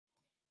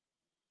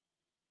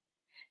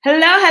Hello,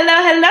 hello,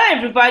 hello,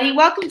 everybody.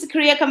 Welcome to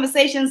Career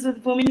Conversations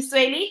with Vumi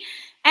Msweli.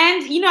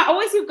 And, I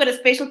always we've got a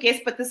special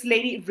guest, but this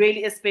lady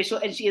really is special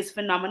and she is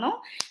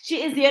phenomenal.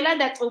 She is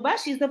Yolanda Cuba.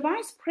 She's the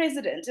Vice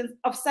President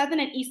of Southern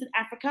and Eastern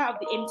Africa of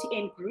the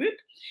MTN Group.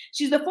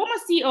 She's the former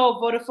CEO of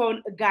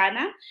Vodafone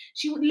Ghana.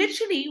 She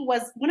literally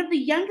was one of the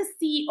youngest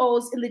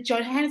CEOs in the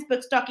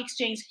Johannesburg Stock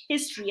Exchange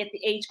history at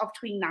the age of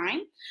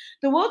 29.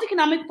 The World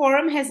Economic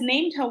Forum has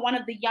named her one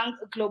of the young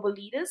global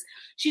leaders.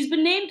 She's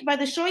been named by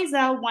the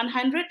Choiseul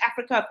 100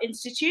 Africa of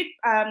Institute,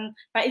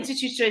 by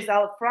Institut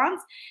Choiseul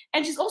France.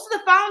 And she's also the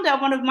founder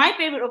of one of my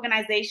favorite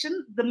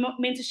organizations, the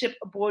Mentorship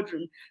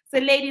Boardroom. So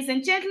ladies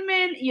and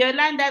gentlemen,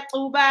 Yolanda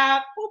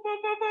Cuba.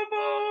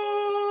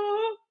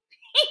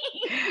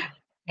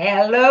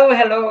 Hello,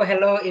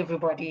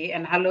 everybody.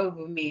 And hello,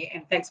 Vumi.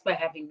 And thanks for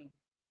having me.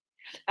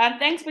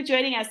 Thanks for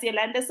joining us,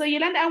 Yolanda. So,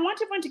 Yolanda, I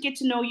want everyone to get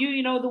to know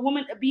you, the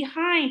woman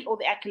behind all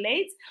the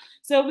accolades.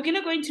 So we're going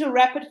to go into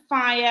rapid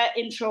fire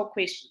intro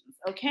questions,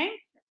 okay?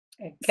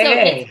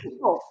 Okay.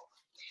 So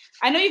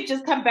I know you've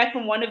just come back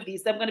from one of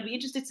these, so I'm going to be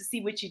interested to see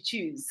which you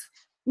choose.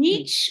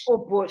 Beach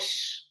or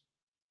bush?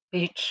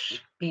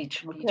 Beach.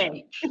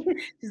 Okay.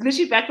 She's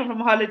literally back from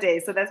holiday,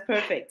 so that's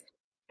perfect.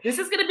 This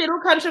is going to be a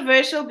little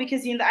controversial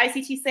because you're in the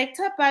ICT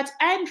sector, but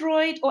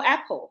Android or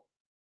Apple?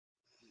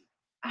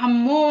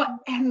 I'm more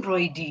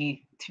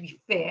Android-y, to be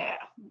fair.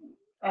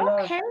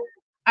 Okay.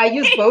 I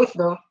use both,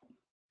 though.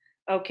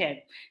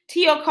 Okay.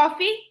 Tea or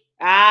coffee?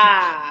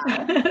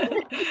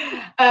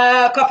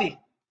 Coffee.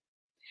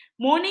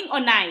 Morning or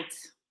night?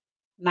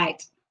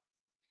 Night.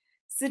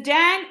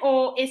 Sedan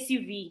or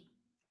SUV?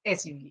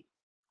 SUV.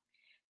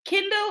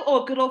 Kindle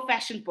or good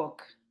old-fashioned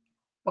book?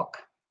 Book.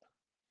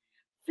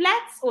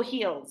 Flats or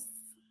heels?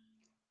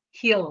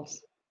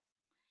 Heels.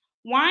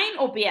 Wine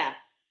or beer?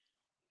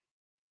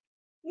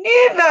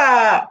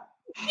 Neither.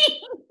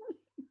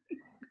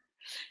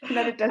 I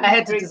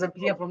had to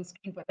disappear from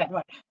screen for that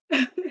one.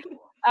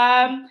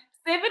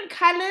 7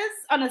 colors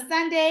on a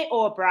Sunday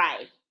or a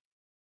bride?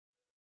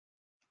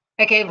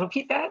 Okay,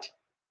 repeat that.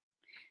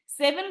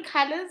 7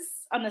 colors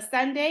on a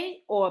Sunday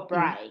or a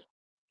bride?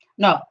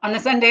 No, on a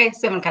Sunday,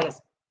 7 colors.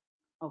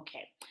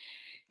 Okay.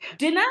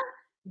 Dinner,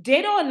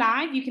 dead or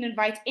alive, you can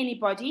invite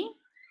anybody.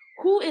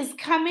 Who is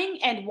coming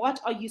and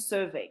what are you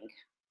serving?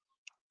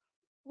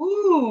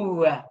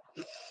 Ooh,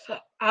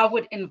 I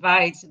would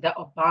invite the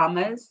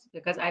Obamas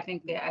because I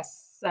think they are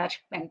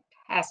such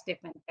fantastic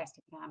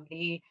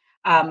family.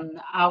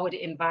 I would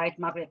invite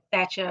Margaret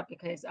Thatcher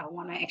because I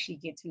want to actually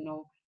get to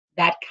know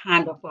that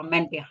kind of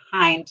woman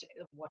behind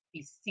what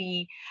we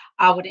see.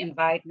 I would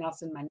invite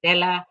Nelson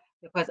Mandela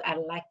because I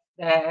like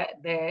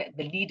the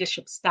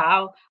leadership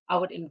style. I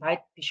would invite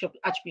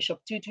Archbishop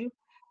Tutu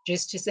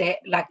just to say,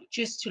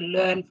 just to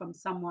learn from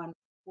someone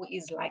who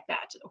is like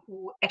that,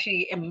 who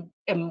actually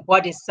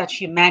embodies such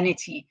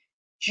humanity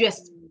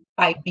just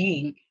by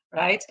being,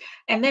 right?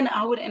 And then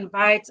I would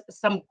invite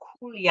some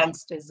cool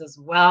youngsters as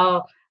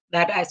well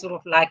that I sort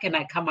of like and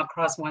I come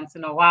across once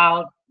in a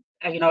while,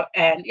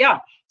 and yeah,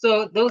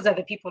 so those are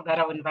the people that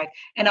I would invite.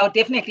 And I would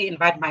definitely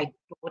invite my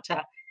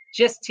daughter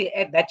just to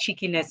add that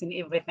cheekiness in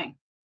everything.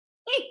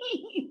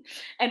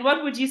 And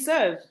what would you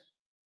serve?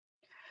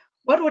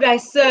 What would I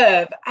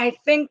serve? I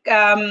think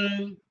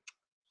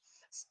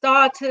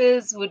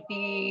starters would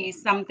be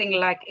something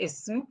like a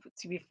soup,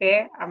 to be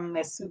fair. I'm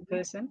a soup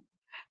person.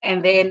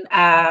 And then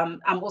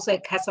I'm also a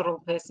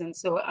casserole person.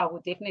 So I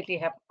would definitely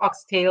have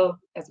oxtail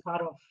as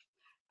part of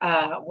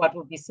what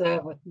would be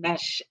served with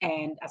mash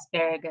and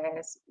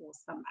asparagus or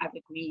some other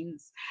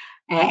greens.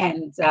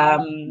 And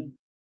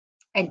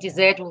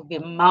dessert would be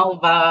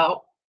malva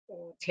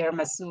or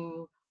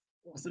tiramisu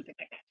or something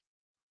like that.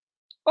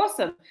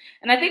 Awesome.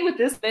 And I think with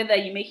this weather,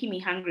 you're making me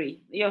hungry.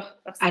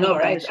 I know,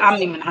 right? Delicious.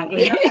 I'm even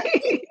hungry.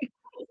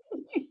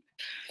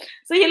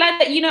 So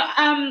Yolanda,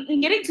 in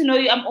getting to know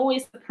you, I'm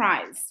always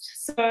surprised.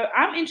 So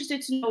I'm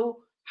interested to know,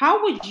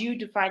 how would you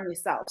define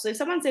yourself? So if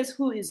someone says,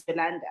 who is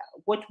Yolanda,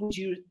 what would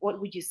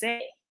you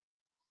say?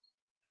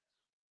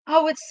 I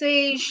would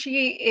say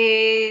she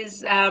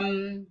is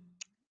a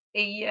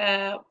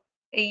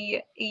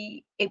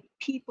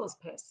people's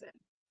person.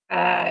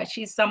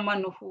 She's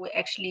someone who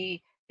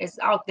actually is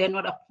out there,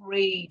 not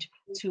afraid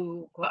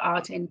to go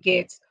out and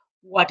get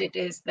what it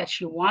is that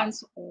she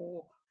wants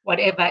or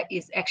whatever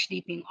is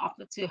actually being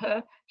offered to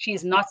her. She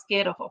is not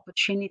scared of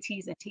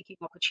opportunities and taking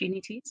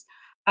opportunities.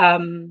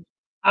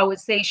 I would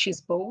say she's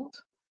bold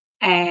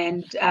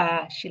and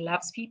she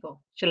loves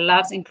people. She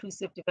loves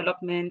inclusive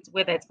development,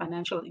 whether it's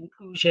financial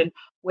inclusion,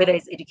 whether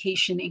it's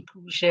education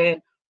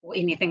inclusion, or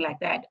anything like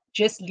that.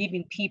 Just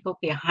leaving people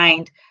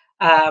behind,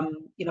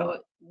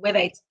 whether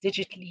it's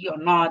digitally or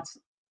not.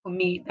 For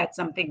me, that's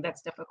something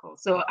that's difficult.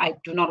 So I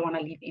do not want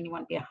to leave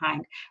anyone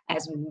behind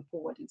as we move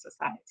forward in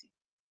society.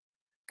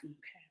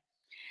 Okay.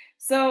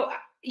 So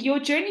your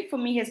journey for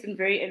me has been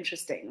very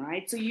interesting,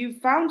 right? So you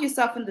found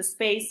yourself in the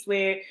space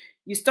where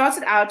you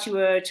started out, you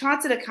were a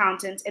chartered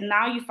accountant, and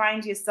now you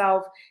find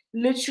yourself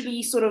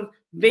literally sort of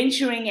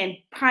venturing and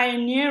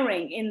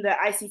pioneering in the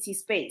ICT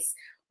space.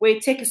 where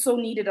tech is so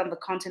needed on the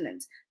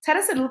continent. Tell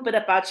us a little bit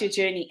about your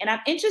journey, and I'm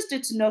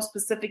interested to know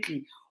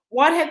specifically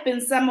what have been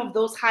some of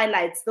those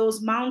highlights,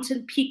 those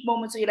mountain peak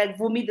moments where you're like,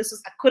 Vumi,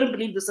 I couldn't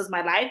believe this was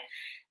my life.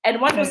 And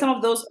what were some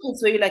of those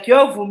points where you're like,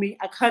 yo, Vumi,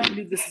 I can't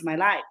believe this is my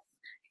life?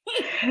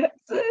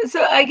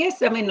 So I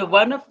guess, I mean,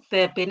 one of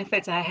the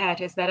benefits I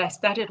had is that I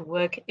started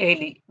work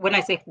early. When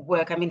I say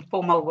work, I mean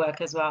formal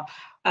work as well.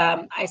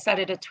 I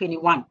started at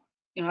 21.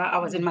 You know, I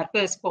was in my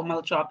first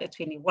formal job at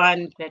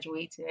 21,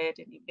 graduated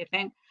and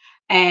everything.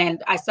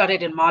 And I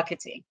started in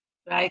marketing,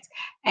 right?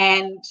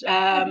 And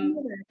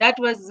that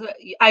was,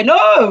 I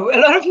know, a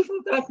lot of people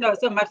don't know.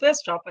 So my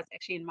first job was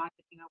actually in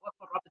marketing. I worked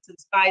for Robertson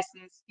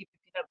Spices,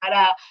 peanut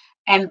butter,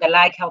 and the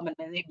like, Hellman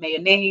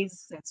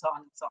mayonnaise, and so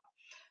on and so on.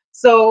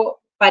 So,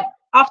 but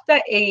after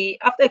a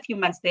few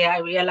months there, I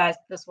realized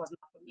this was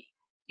not for me,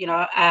 you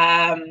know.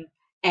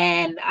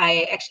 And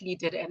I actually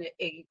did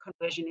a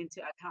conversion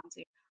into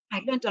accounting.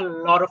 I learned a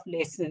lot of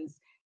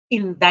lessons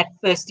in that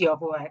first year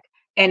of work,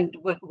 and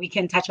we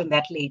can touch on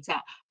that later.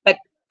 But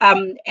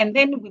and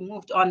then we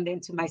moved on then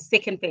to my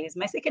second phase.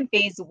 My second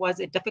phase was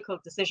a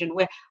difficult decision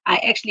where I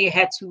actually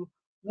had to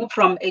move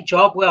from a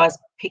job where I was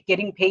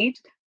getting paid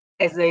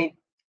as a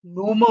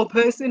normal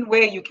person,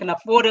 where you can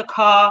afford a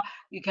car,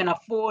 you can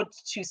afford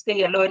to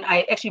stay alone.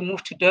 I actually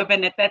moved to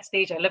Durban at that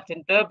stage. I lived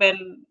in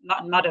Durban,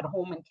 not at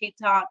home in Cape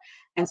Town,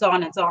 and so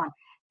on and so on.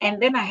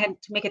 And then I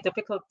had to make a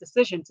difficult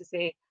decision to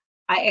say,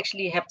 I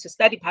actually have to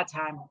study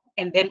part-time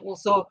and then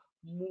also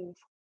move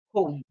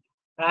home,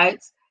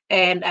 right?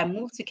 And I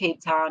moved to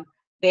Cape Town.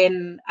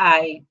 Then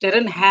I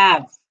didn't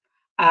have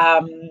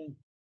a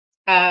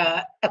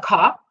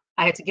car.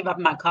 I had to give up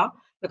my car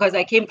because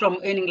I came from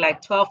earning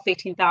like 12,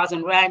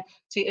 13,000 Rand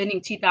to earning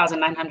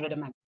 2,900 a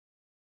month.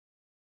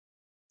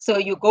 So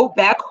you go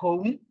back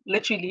home,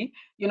 literally,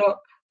 you know,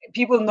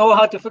 people know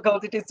how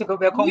difficult it is to go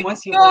back home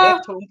once you've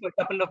left home for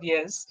a couple of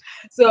years.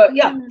 So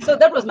yeah, so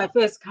that was my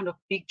first kind of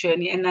big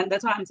journey. And then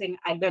that's why I'm saying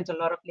I learned a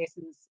lot of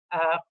lessons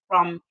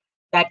from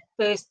that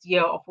first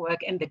year of work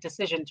and the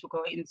decision to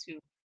go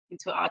into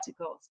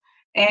articles.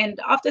 And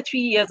after 3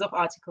 years of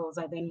articles,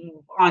 I then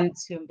moved on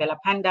to Mbela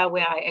Panda,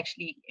 where I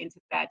actually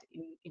entered that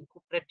in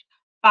corporate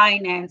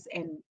finance,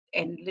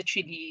 and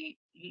literally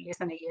less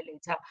than a year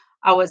later,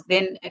 I was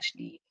then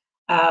actually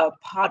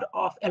part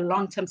of a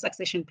long-term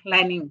succession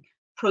planning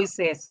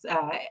process,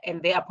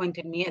 and they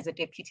appointed me as a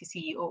deputy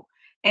CEO.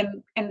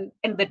 And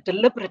the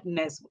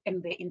deliberateness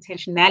and the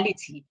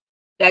intentionality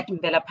that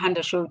Mbela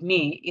Panda showed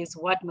me is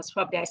what most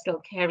probably I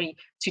still carry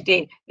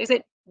today. They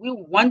said, we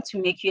want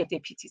to make you a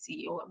deputy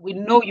CEO. We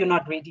know you're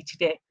not ready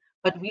today,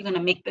 but we're going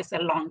to make this a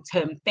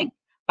long-term thing.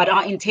 But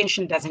our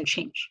intention doesn't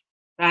change,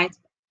 right?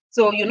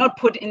 So you're not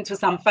put into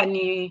some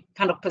funny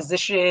kind of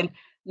position,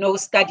 no,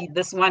 study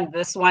this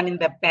one in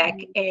the back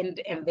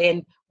end, and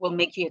then we'll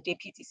make you a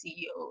deputy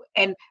CEO.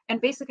 And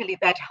basically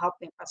that helped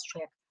them fast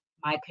track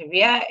my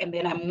career. And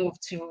then I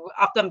moved to,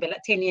 after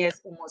 10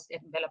 years almost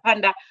at Mbela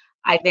Panda,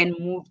 I then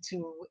moved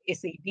to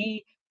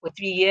SAB for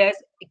 3 years.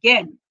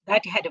 Again,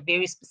 that had a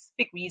very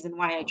specific reason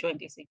why I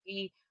joined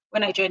SAB.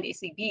 When I joined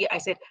SAB, I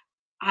said,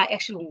 I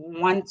actually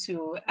want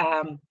to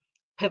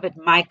pivot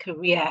my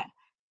career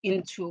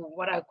into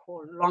what I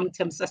call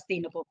long-term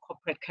sustainable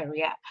corporate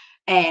career.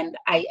 And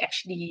I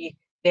actually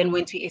then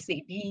went to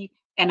SAB,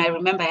 and I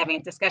remember having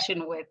a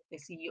discussion with the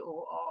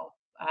CEO of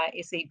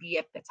SAB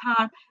at the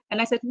time.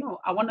 And I said, no,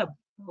 I want to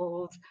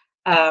build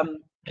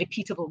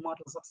repeatable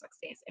models of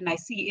success. And I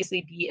see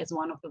SAB as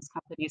one of those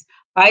companies.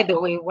 By the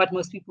way, what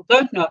most people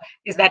don't know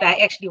is that I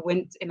actually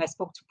went and I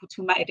spoke to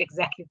Putuma at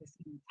exactly the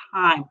same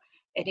time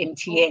at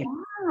MTN,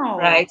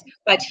 right?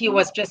 But he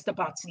was just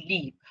about to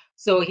leave.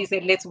 So he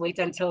said, let's wait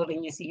until the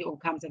new CEO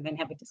comes and then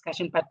have a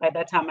discussion. But by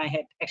that time, I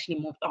had actually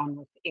moved on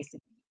with SAB.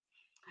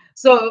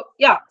 So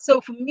yeah, so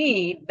for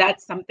me,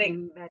 that's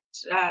something that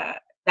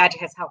that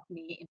has helped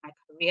me in my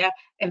career.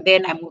 And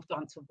then I moved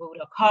on to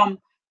Vodacom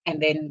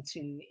and then to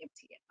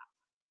MTN.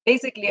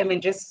 Basically, I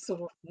mean, just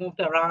sort of moved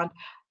around.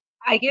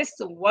 I guess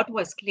what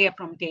was clear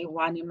from day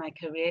one in my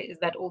career is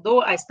that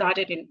although I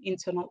started in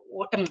internal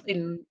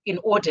in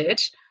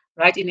audit,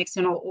 right, in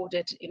external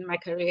audit in my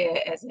career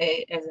as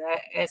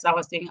I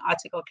was doing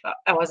article clerk,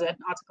 I was an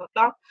article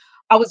clerk.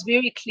 I was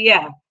very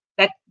clear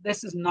that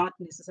this is not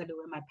necessarily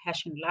where my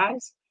passion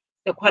lies.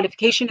 The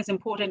qualification is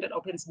important; it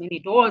opens many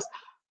doors,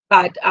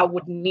 but I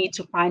would need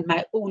to find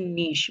my own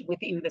niche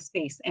within the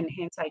space, and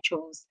hence I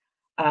chose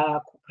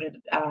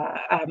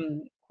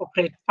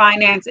corporate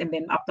finance, and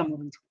then after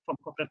moving from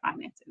corporate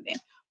finance and then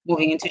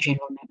moving into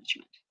general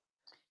management.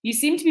 You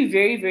seem to be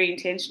very, very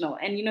intentional.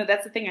 And, you know,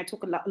 that's the thing I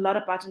talk a lot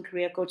about in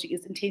career coaching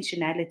is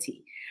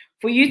intentionality.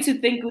 For you to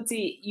think,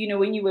 Uti, you know,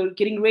 when you were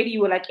getting ready,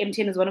 you were like,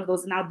 MTN is one of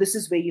those, now this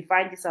is where you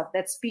find yourself.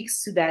 That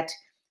speaks to that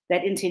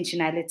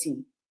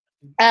intentionality.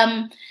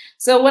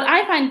 So what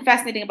I find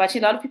fascinating about you,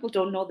 a lot of people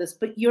don't know this,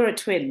 but you're a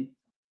twin.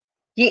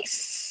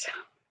 Yes.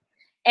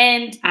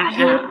 And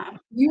Uh-uh.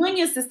 you and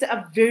your sister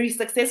are very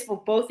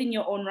successful, both in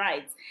your own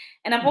rights.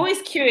 And I'm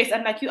always curious.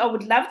 I'm like you. I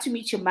would love to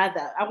meet your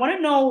mother. I want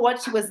to know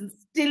what she was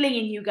instilling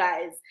in you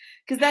guys,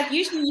 because like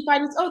usually you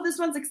find it's, oh, this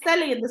one's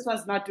excelling and this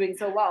one's not doing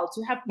so well.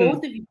 To have both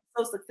Mm. of you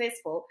so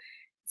successful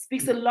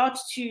speaks a lot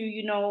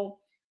to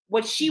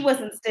what she was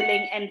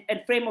instilling,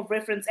 and frame of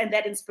reference and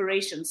that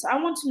inspiration. So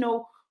I want to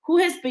know, who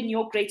has been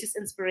your greatest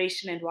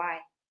inspiration and why?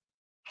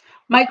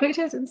 My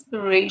greatest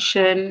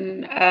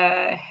inspiration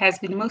has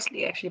been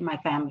mostly actually my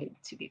family,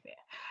 to be fair.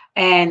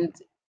 And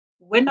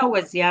when I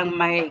was young,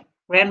 my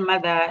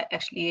grandmother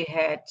actually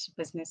had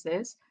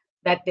businesses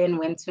that then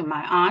went to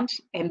my aunt.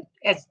 And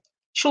as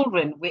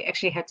children, we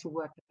actually had to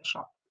work at the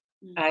shop,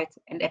 Mm, right?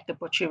 And at the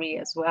butchery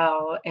as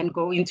well, and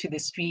go into the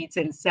streets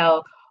and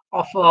sell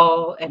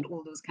offal and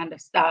all those kind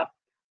of stuff.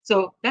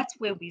 So that's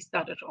where we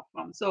started off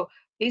from. So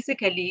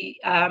basically,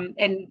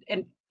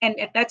 and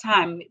at that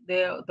time,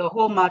 the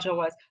whole motto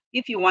was,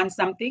 if you want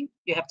something,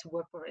 you have to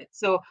work for it.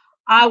 So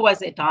I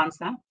was a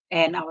dancer,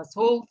 and I was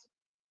told,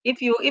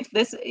 if you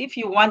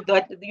want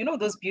that,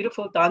 those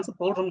beautiful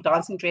ballroom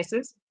dancing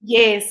dresses,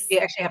 yes. you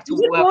actually have to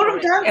You did work for ballroom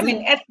it. I mean,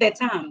 dancing. at that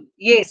time,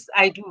 yes,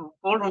 I do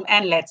ballroom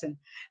and Latin.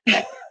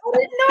 I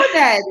didn't know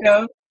that.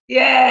 No.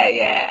 Yeah,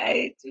 yeah,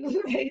 I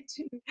do, I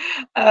do.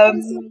 That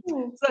is so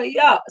cool. So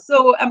yeah,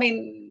 so I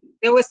mean,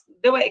 there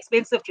were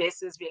expensive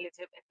dresses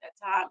relative at that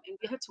time, and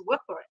we had to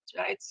work for it,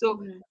 right?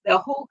 So Mm, the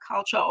whole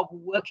culture of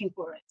working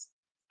for it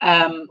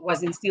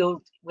was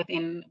instilled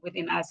within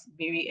us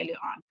very early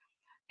on.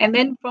 And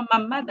then from my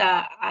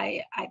mother,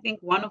 I think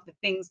one of the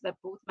things that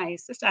both my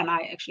sister and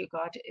I actually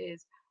got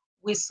is,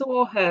 we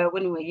saw her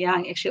when we were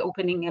young actually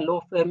opening a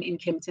law firm in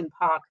Kempton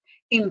Park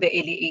in the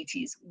early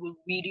 80s. We were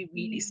really,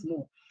 really mm,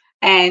 small.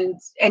 And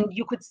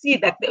you could see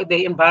that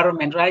the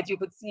environment, right? You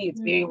could see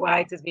it's very mm,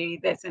 white, it's very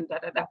this and da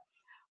da da.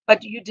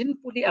 But you didn't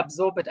fully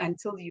absorb it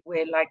until you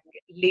were like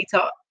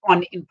later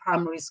on in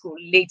primary school,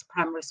 late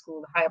primary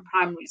school, higher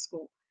primary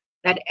school,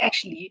 that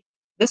actually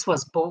this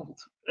was bold,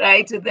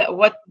 right? That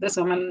what this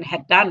woman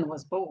had done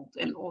was bold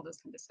and all this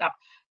kind of stuff.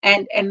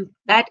 And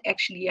that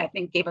actually, I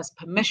think, gave us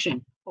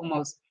permission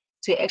almost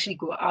to actually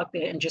go out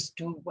there and just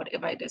do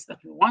whatever it is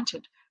that we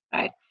wanted,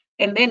 right?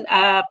 And then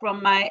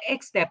from my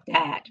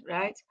ex-stepdad,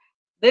 right?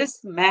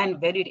 This man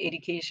valued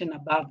education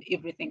above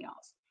everything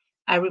else.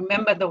 I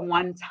remember the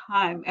one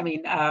time, I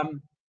mean,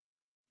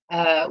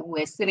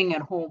 we're sitting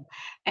at home,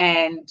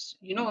 and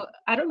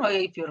I don't know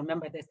if you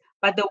remember this,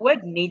 but the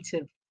word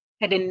native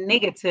had a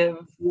negative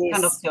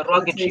kind of yes.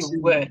 derogatory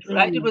Connotation. word,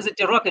 right? It Mm, was a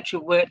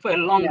derogatory word for a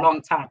long, yeah.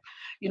 long time,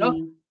 you know.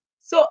 Mm,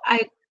 So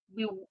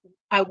we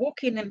I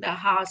walk in the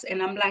house,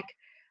 and I'm like,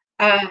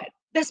 uh,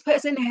 this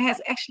person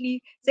has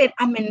actually said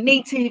I'm a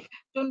native,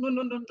 dun, dun,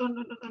 dun, dun, dun,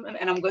 dun, dun, dun,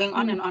 and I'm going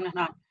on mm, and on and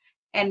on.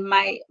 And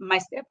my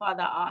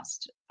stepfather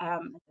asked at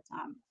the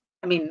time,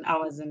 I mean, I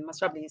was in most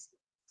probably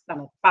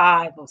standard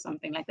 5 or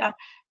something like that,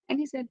 and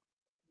he said,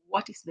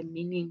 "What is the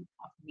meaning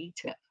of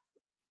native?"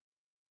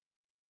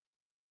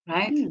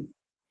 Right? mm.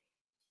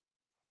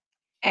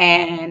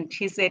 And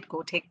he said,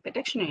 "Go take the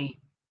dictionary."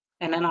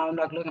 And then I'm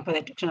like looking for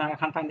the dictionary. I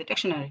can't find the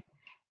dictionary.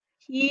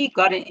 He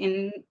got it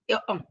in.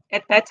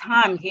 At that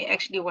time, he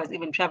actually was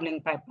even traveling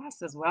by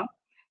bus as well.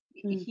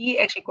 Mm, He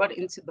actually got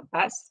into the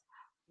bus,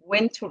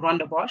 went to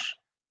Rondebosch,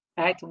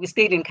 right? We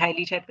stayed in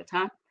Khayelitsha at the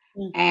time,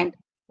 mm. and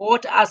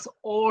bought us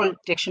all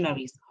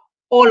dictionaries,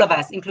 all of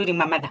us, including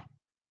my mother,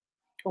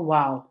 Oh,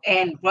 wow.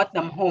 and brought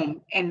them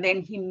home. And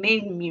then he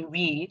made me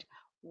read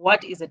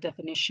what is the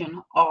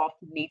definition of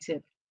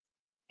native.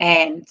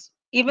 And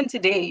even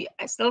today,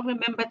 I still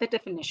remember the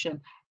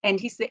definition. And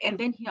he said, and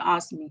then he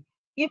asked me,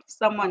 if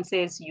someone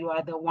says you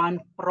are the one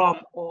from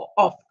or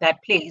of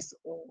that place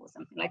or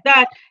something like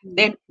that, Mm,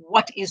 then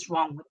what is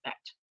wrong with that?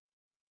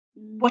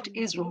 What mm,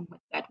 is wrong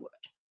with that word?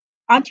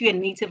 Aren't you a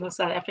native of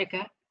South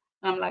Africa?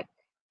 And I'm like,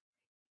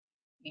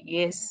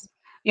 yes,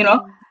 you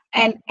know, mm,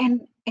 and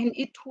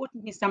it taught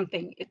me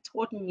something. It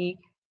taught me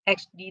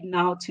actually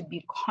now to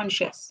be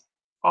conscious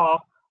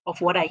of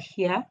what I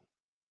hear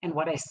and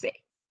what I say,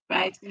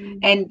 right?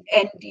 mm. And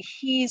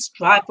his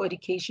drive for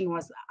education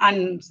was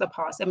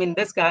unsurpassed. I mean,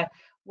 this guy,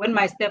 when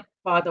my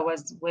stepfather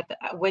was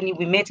when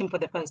we met him for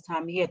the first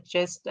time, he had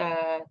just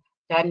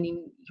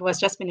he was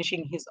just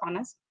finishing his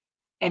honors,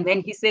 and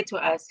then he said to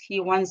us he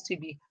wants to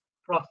be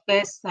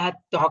Professor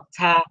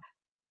Doctor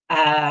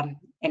and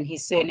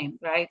his surname,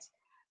 right?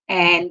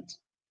 And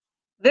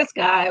this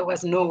guy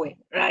was nowhere,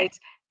 right?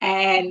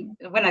 And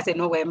when I say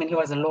nowhere, I mean he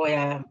was a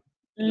lawyer,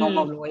 a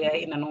normal Mm. lawyer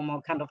in a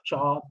normal kind of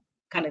job,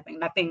 kind of thing,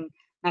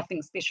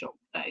 nothing special,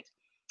 right?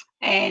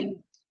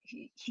 And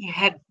he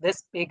had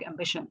this big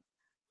ambition.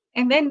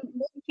 And then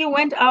he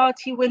went out,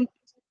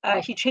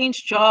 he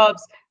changed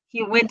jobs,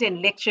 he went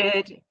and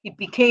lectured, he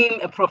became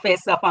a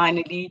professor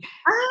finally.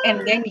 And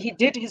Ah, then he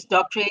did his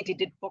doctorate, he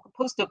did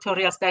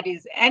postdoctoral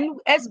studies. And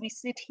as we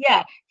sit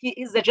here, he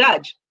is a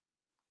judge,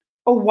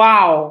 oh,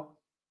 wow.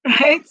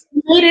 right?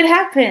 You made it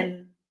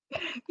happen.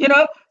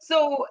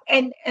 So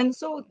and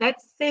so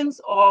that sense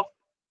of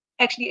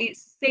actually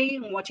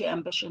saying what your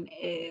ambition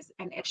is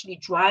and actually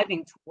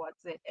driving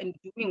towards it and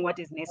doing what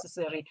is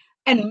necessary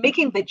and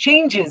making the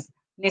changes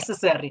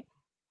necessary.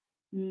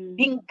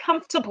 Being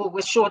comfortable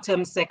with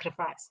short-term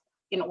sacrifice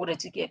in order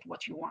to get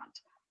what you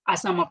want are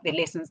some of the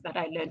lessons that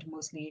I learned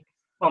mostly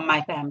from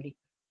my family.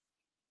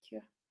 Yeah.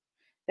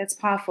 That's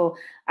powerful.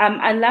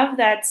 I love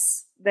that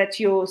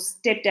your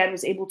stepdad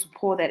was able to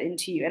pour that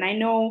into you. And I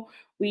know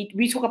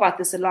we talk about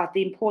this a lot,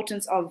 the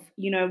importance of,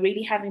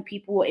 really having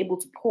people who are able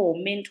to pour,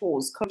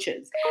 mentors,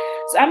 coaches.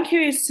 So I'm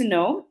curious to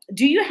know,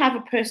 do you have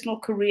a personal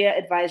career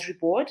advisory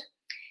board?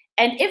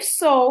 And if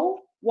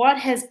so, what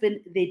has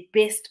been the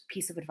best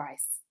piece of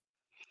advice?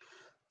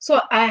 So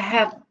I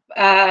have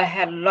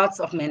had lots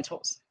of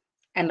mentors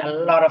and a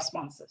lot of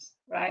sponsors,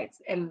 right?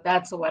 And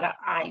that's what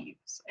I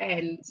use.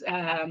 And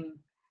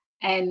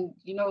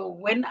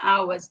when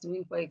I was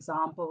doing, for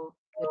example,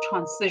 the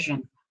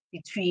transition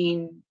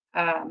between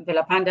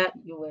Velapanda,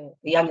 you were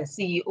the youngest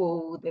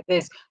CEO,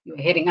 you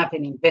were heading up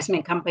an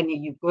investment company,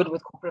 you're good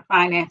with corporate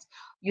finance.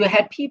 You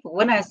had people,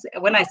 when I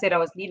said I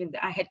was leaving,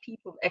 I had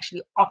people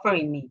actually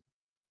offering me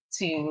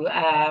to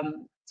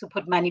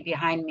put money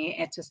behind me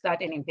and to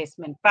start an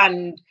investment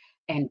fund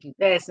and do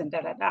this and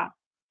da da da.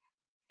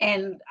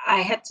 And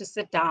I had to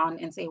sit down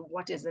and say,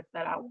 what is it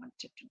that I wanted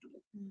to do,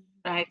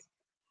 right?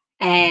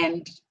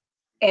 And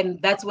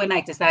that's when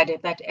I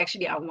decided that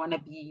actually I want to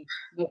be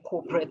more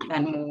corporate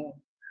than more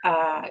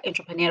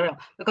entrepreneurial,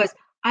 because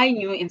I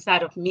knew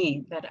inside of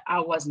me that I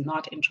was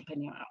not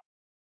entrepreneurial,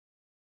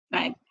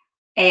 right?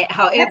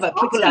 However,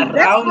 people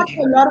around that's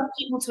you, a lot of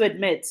people to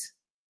admit.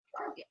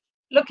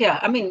 Look here,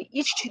 I mean,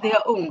 each to their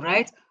own,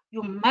 right?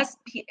 You must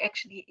be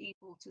actually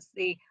able to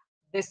say,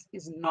 this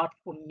is not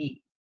for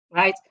me,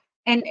 right?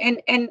 And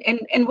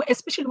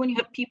especially when you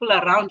have people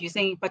around you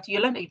saying, but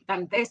Yolanda, you've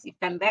done this, you've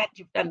done that,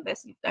 you've done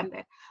this, you've done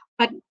that.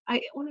 But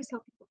I always tell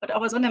people, but I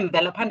was on a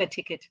Velapanda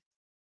ticket.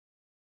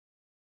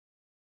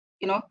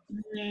 When I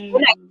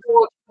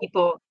called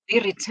people, they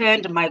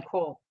returned my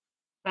call,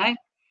 right?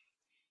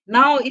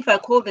 Now, if I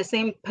call the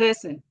same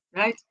person,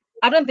 right,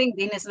 I don't think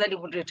they necessarily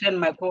would return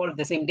my call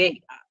the same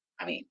day.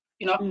 I mean,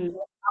 I would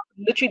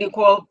literally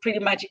call pretty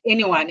much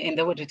anyone and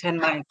they would return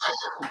my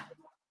call,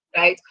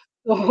 right?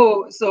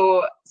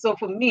 So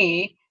for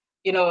me,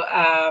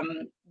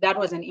 that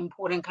was an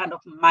important kind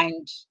of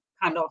mind,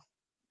 kind of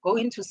go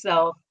into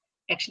self,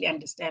 actually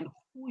understand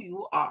who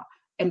you are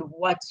and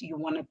what you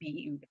want to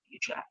be in the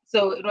future.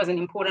 So it was an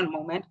important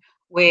moment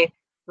where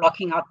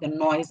blocking out the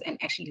noise and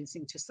actually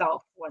listening to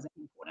self was an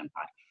important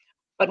part.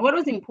 But what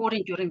was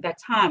important during that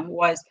time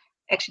was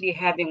actually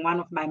having one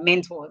of my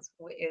mentors,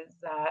 who is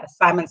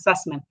Simon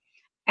Sussman,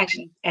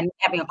 actually, and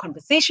having a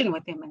conversation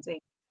with him and say,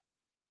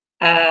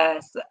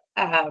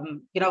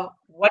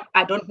 what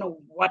I don't know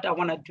what I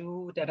want to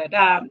do, da da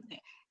da.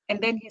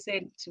 And then he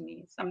said to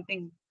me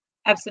something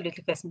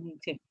absolutely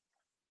fascinating,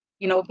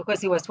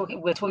 because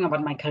we're talking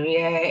about my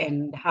career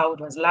and how it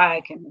was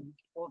like and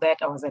all that.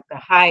 I was at the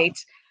height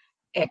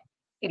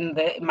in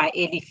my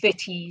early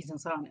 30s and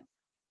so on.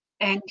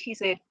 And he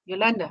said,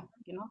 Yolanda,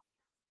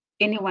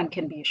 anyone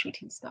can be a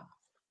shooting star,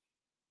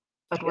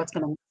 but what's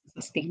going to make it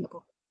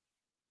sustainable?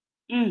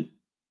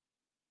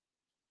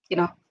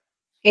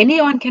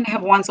 Anyone can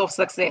have once-off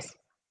success.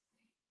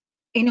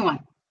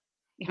 Anyone,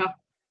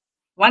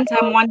 one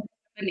time, one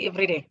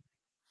every day.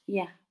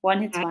 Yeah,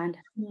 one hits wonder.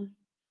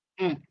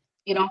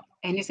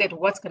 And he said,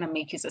 what's going to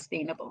make you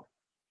sustainable?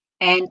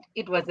 And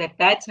it was at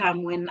that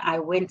time when I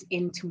went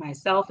into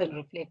myself and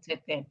reflected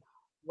then,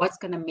 what's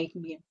going to make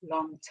me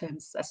long-term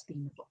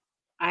sustainable,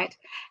 right?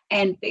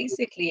 And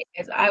basically,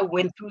 as I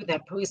went through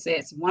that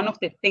process, one of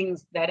the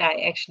things that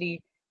I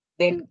actually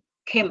then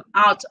came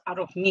out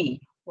of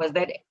me was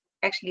that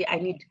actually I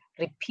need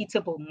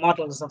repeatable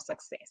models of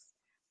success.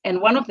 And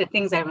one of the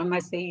things I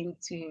remember saying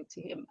to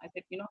him, I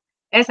said,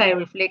 as I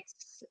reflect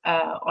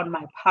on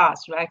my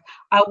past, right,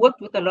 I worked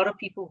with a lot of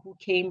people who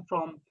came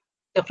from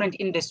different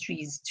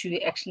industries to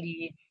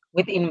actually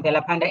within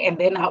Velapanda. And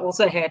then I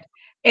also had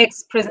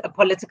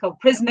ex-political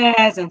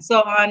prisoners and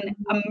so on,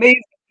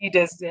 amazing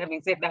leaders,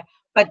 having said that,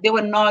 but they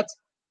were not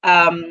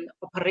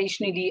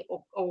operationally,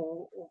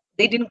 or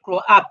they didn't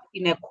grow up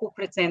in a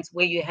corporate sense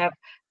where you have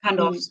kind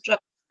of structured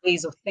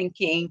ways of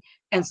thinking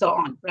and so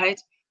on, right?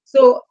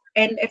 So,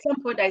 and at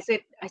some point I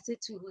said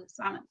to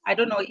Simon, I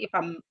don't know if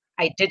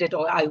I did it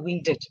or I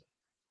winged it,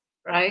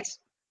 right?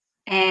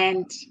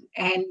 And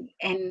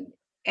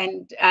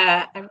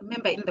I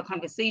remember in the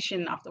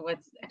conversation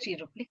afterwards, actually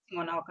reflecting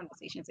on our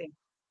conversation, saying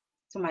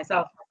to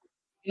myself,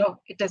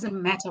 it doesn't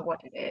matter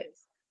what it is.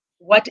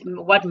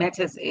 What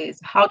matters is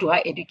how do I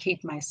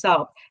educate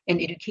myself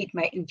and educate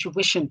my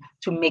intuition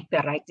to make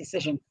the right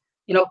decision.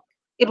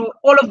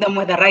 All of them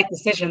were the right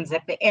decisions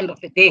at the end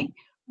of the day.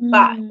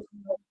 But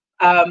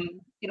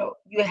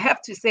you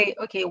have to say,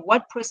 okay,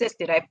 what process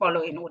did I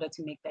follow in order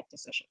to make that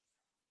decision?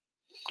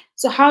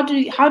 So how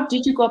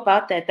did you go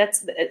about that?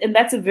 That's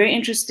a very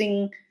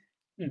interesting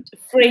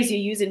phrase you're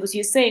using, because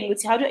you're saying,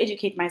 how do I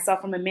educate myself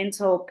from a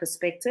mental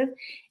perspective,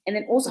 and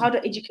then also how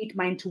to educate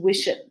my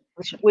intuition.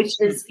 which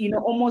is, you know,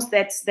 almost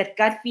that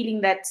gut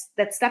feeling, that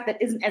stuff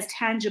that isn't as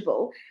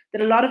tangible,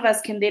 that a lot of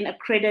us can then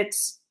accredit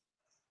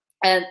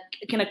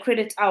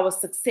our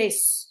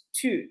success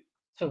to.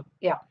 So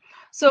yeah.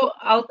 So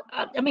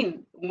I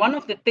mean, one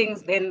of the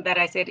things then that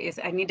I said is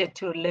I needed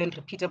to learn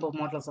repeatable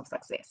models of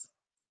success,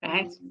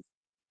 right?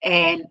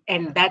 And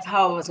that's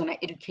how I was going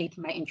to educate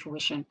my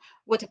intuition.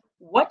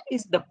 What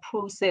is the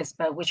process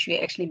by which you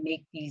actually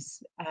make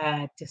these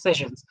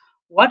decisions?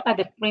 What are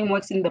the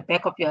frameworks in the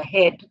back of your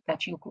head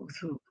that you go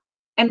through?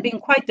 And being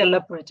quite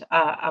deliberate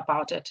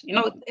about it. You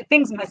know,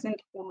 things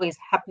mustn't always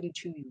happen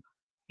to you.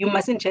 You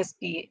mustn't just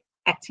be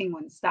acting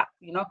on stuff,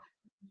 you know.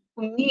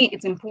 For me,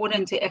 it's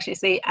important to actually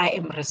say, I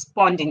am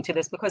responding to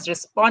this, because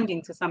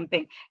responding to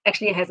something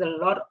actually has a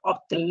lot of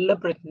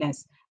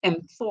deliberateness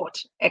and thought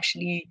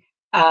actually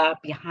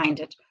behind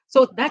it.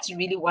 So that's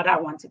really what I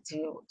wanted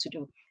to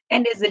do.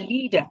 And as a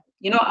leader,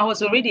 you know, I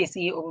was already a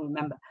CEO,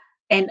 remember.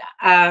 And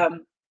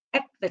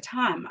at the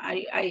time,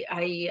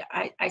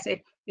 I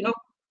said, you know,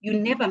 you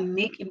never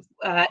make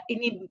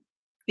any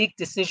big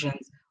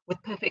decisions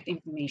with perfect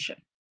information.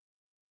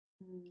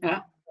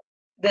 Yeah?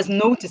 There's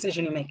no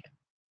decision you make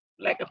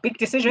like a big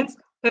decisions,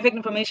 perfect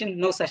information,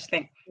 no such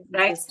thing,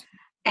 right?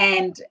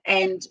 And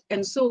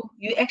so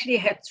you actually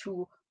had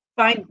to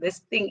find this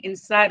thing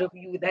inside of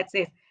you that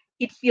says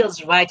it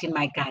feels right in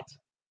my gut.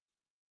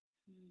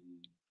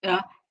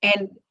 Yeah.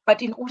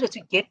 But in order to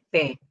get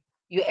there,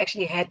 you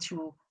actually had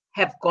to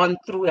have gone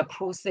through a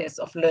process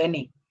of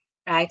learning,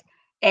 right?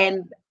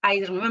 And I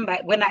remember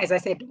when as I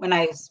said, when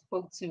I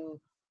spoke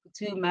to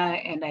Tuma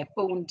and I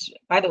phoned,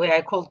 by the way,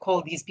 I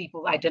called these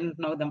people. I didn't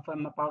know them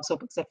from about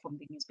soap except from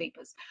the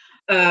newspapers.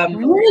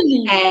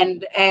 Really?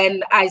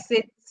 And I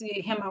said to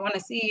him, I want to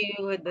see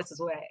you. This is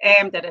where I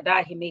am. Da da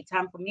da. He made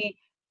time for me.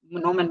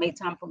 Norman made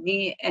time for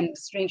me. And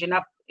strange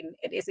enough,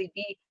 at SAB,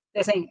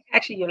 they're saying,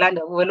 actually,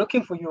 Yolanda, we were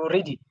looking for you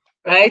already,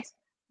 right?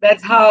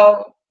 That's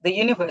how the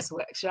universe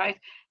works, right?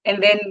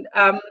 And then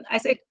I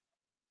said,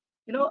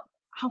 you know,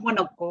 I want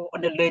to go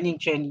on a learning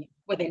journey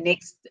for the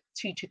next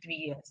 2 to 3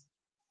 years.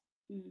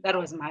 That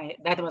was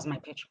my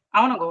pitch.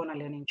 I want to go on a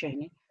learning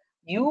journey.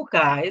 You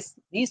guys,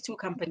 these two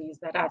companies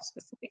that I've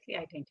specifically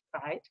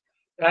identified,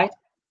 right,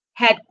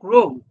 had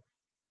grown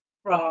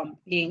from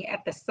being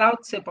at the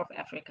south tip of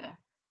Africa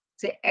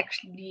to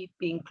actually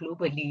being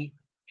globally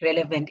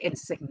relevant and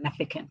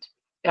significant,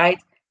 right?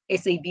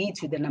 SAB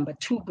to the number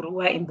 2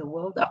 brewer in the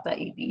world after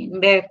AB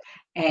InBev,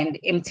 and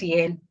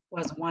MTN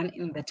was one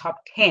in the top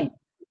 10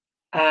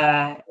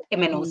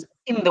 MNOs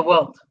in the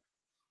world,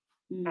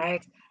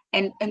 right?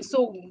 And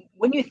so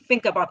when you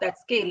think about that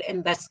scale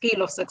and that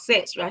scale of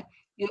success, right,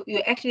 you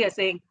actually are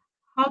saying,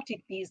 how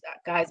did these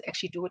guys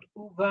actually do it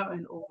over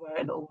and over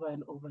and over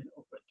and over and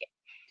over again?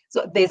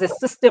 So there's a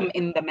system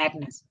in the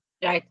madness,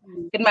 right?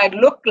 It might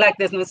look like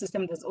there's no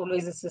system. There's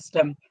always a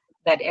system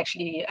that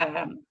actually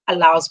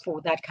allows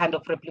for that kind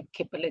of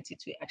replicability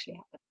to actually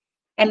happen.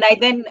 And I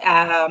then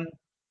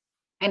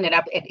ended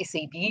up at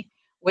SAB,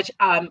 which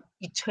I'm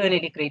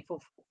eternally grateful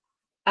for.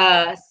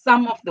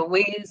 Some of the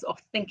ways of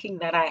thinking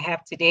that I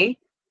have today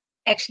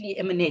actually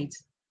emanate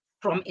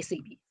from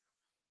SAB,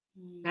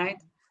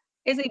 right?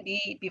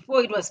 SAB,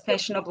 before it was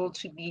fashionable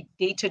to be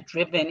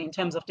data-driven in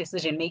terms of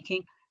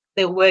decision-making,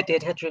 they were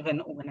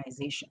data-driven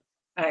organization,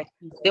 right?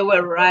 They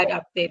were right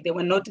up there. There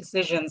were no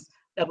decisions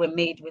that were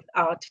made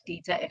without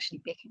data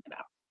actually backing it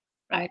up,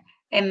 right?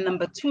 And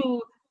number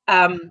two,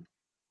 I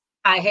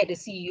had a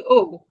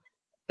CEO.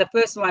 The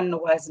first one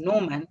was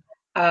Norman,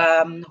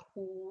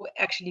 who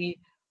actually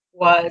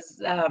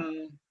was,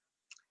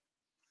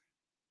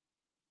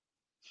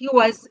 he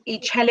was a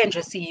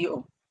challenger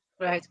CEO,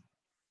 right?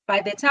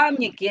 By the time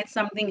you get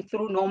something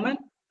through Norman,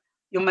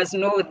 you must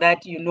know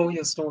that you know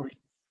your story,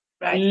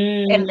 right?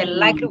 And the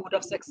likelihood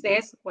of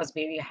success was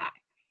very high.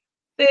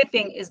 Third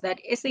thing is that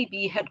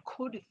SAB had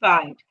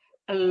codified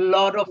a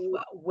lot of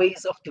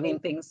ways of doing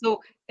things.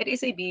 So at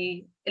SAB,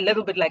 a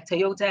little bit like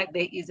Toyota,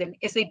 there is an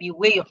SAB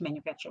way of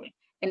manufacturing,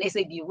 an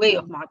SAB way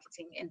of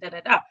marketing, and da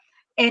da da.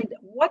 And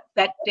what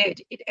that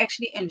did, it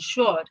actually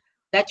ensured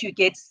that you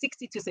get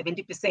 60 to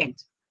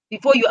 70%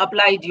 before you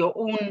applied your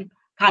own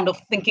kind of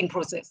thinking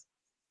process.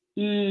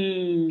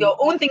 Your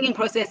own thinking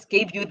process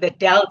gave you the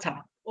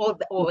delta or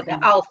the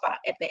alpha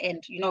at the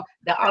end, you know,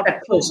 the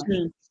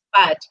outperformance.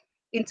 But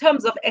in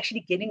terms of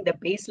actually getting the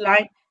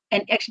baseline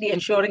and actually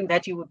ensuring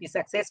that you would be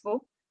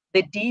successful,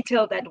 the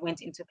detail that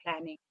went into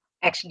planning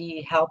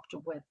actually helped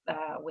with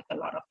a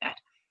lot of that.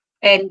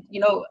 And you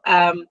know,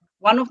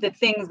 one of the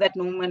things that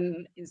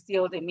Norman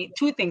instilled in me,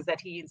 two things that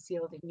he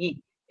instilled in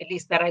me, at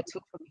least that I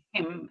took from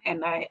him,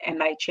 and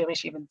I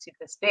cherish even to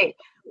this day.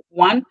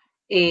 One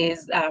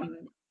is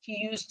he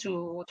used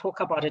to talk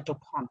about a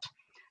DuPont.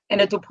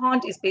 And a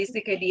DuPont is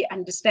basically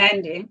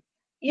understanding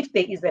if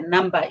there is a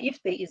number,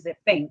 if there is a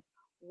thing,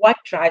 what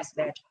drives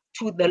that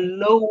to the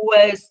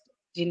lowest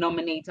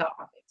denominator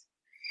of it.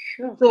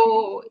 Sure.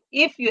 So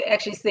if you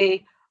actually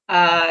say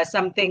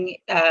something,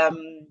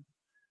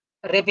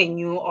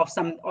 revenue of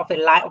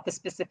a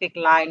specific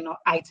line or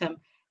item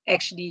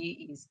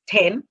actually is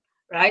 10,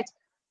 right?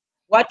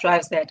 What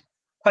drives that?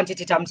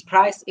 quantity times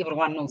price.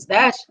 Everyone knows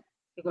that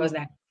because Mm.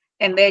 that.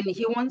 And then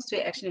he wants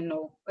to actually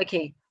know,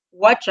 okay,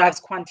 what drives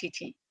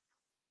quantity?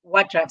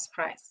 What drives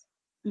price?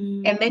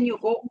 And then you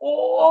go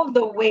all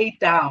the way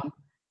down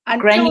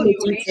until Granular you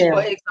reach,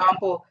 for detail.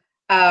 example,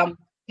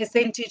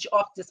 percentage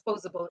of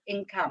disposable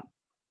income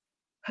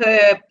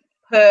per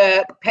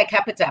per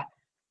capita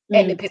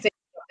and the percentage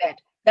of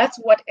that. That's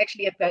what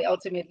actually at the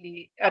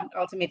ultimately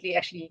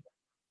actually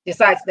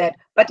decides that.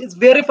 But it's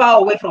very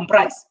far away from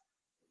price,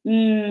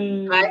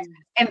 right?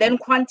 And then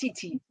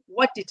quantity,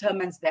 what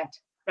determines that,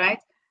 right?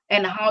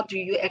 And how do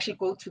you actually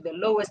go to the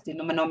lowest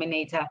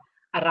denominator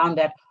around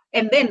that?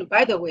 And then,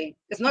 by the way,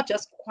 it's not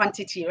just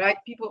quantity, right?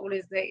 People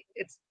always say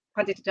it's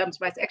quantity times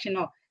price. Actually,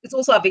 no, it's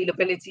also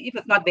availability. If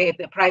it's not there,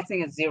 the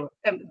pricing is zero,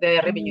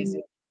 the revenue is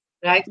zero,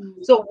 right?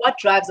 So what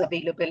drives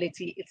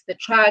availability? It's the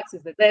trucks,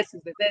 is the this,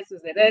 is the this,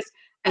 is the this,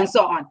 and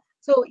so on.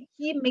 So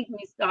he made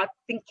me start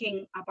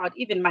thinking about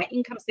even my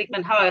income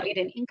statement, how I read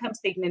an income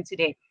statement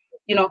today.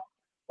 You know,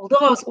 although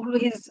I was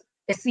always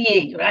a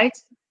CA, right?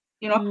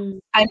 You know,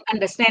 I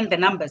understand the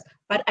numbers,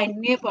 but I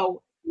never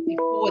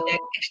before that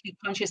actually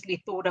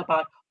consciously thought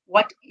about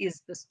what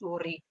is the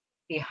story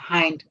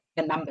behind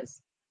the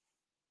numbers,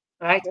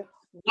 right?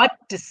 What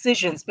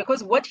decisions,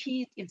 because what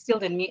he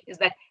instilled in me is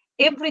that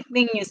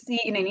everything you see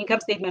in an income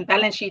statement,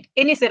 balance sheet,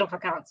 any set of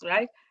accounts,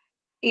 right,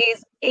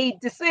 is a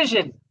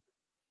decision.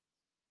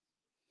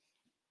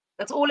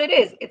 That's all it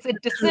is. It's a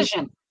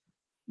decision.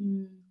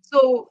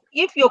 So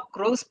if your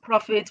gross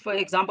profit, for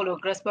example, or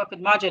gross profit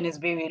margin is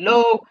very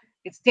low,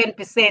 it's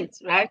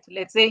 10%, right?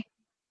 Let's say,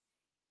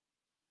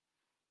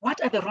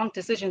 what are the wrong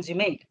decisions you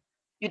made?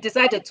 You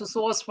decided to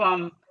source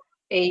from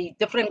a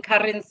different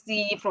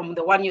currency from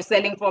the one you're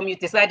selling from. You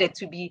decided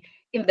to be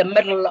in the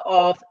middle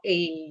of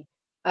a,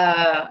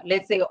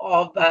 let's say,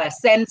 of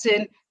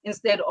Sandton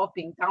instead of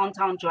being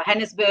downtown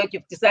Johannesburg.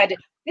 You've decided,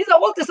 these are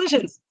all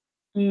decisions.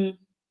 And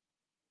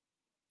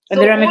So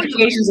the all you're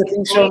ramifications doing of is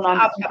being going shown on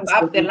up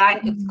above the line,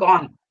 it's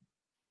gone,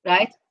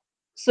 right?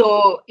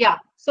 So yeah,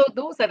 so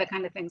those are the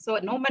kind of things. So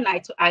Norman,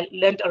 I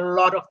learned a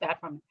lot of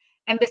that from him.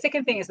 And the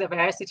second thing is the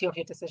veracity of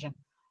your decision.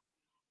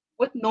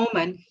 With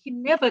Norman, he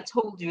never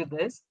told you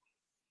this,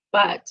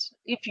 but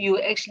if you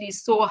actually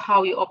saw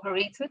how he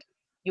operated,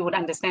 you would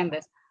understand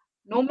this.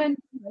 Norman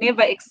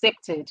never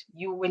accepted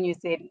you when you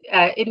said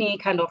any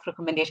kind of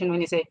recommendation.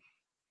 When you say,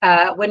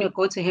 when you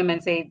go to him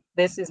and say,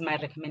 "This is my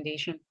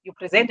recommendation," you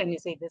present and you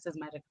say, "This is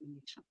my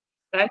recommendation,"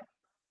 right?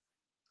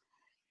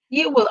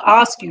 He will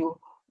ask you,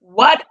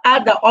 "What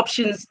other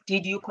options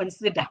did you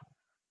consider?"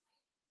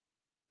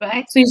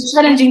 Right? So he's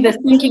And challenging the this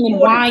is thinking and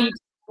important.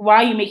 why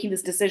are you making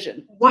this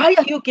decision? Why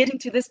are you getting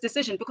to this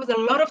decision? Because a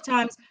lot of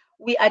times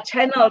we are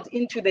channeled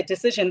into the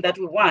decision that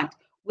we want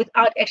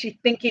without actually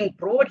thinking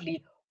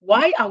broadly.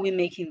 Why are we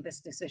making this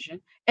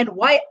decision, and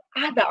why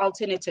other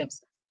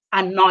alternatives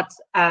are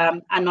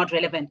not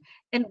relevant?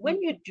 And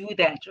when you do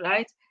that,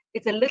 right,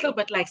 it's a little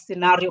bit like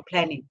scenario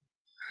planning.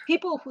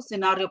 People who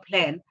scenario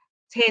plan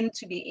tend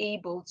to be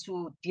able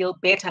to deal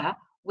better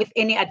with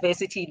any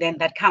adversity then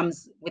that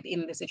comes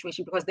within the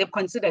situation because they've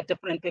considered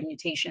different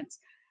permutations.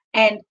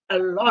 And a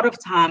lot of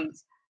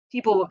times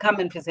people will come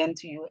and present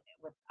to you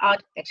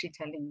without actually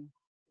telling you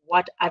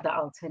what other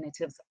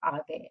alternatives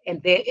are there.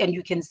 And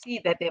you can see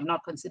that they have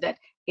not considered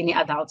any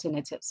other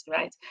alternatives,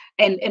 right?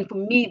 And for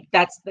me,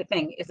 that's the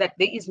thing, is that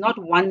there is not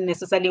one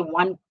necessarily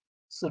one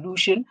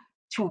solution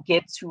to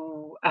get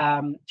to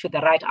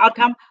the right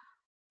outcome.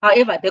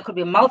 However, there could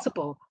be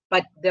multiple,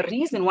 but the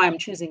reason why I'm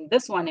choosing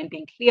this one and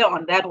being clear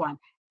on that one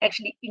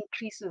actually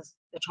increases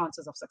the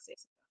chances of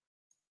success.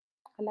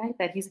 I like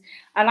that.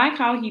 I like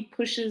how he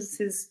pushes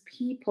his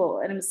people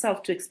and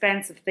himself to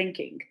expansive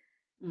thinking.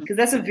 Because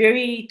that's a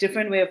very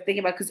different way of thinking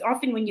about. Because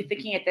often when you're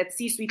thinking at that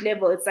C-suite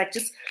level, it's like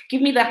just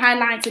give me the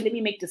highlights and let me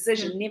make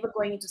decision. Never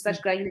going into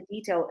such granular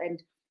detail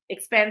and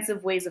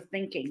expansive ways of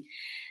thinking.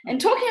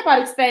 And talking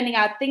about expanding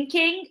our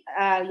thinking,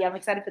 yeah, I'm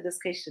excited for this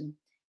question.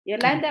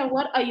 Yolanda,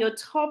 what are your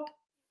top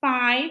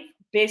 5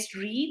 best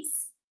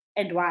reads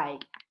and why?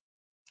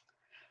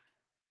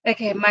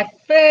 Okay, my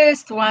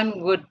first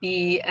one would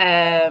be,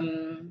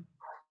 Say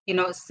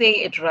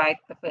It Right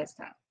the First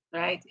Time,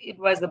 right? It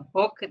was a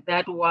book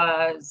that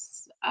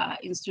was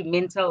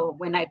instrumental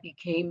when I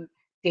became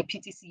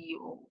deputy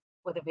CEO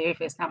for the very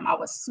first time. I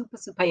was super,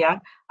 super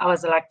young. I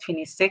was like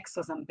 26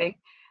 or something.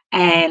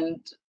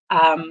 And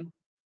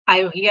I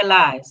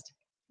realized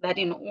that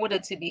in order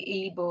to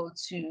be able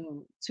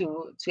to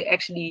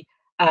actually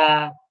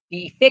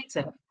be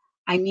effective,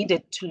 I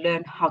needed to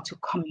learn how to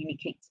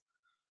communicate.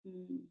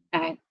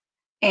 Right?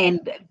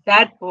 And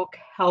that book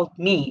helped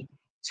me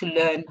to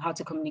learn how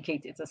to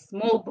communicate. It's a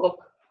small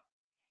book.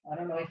 I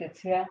don't know if it's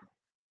here,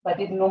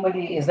 but it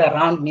normally is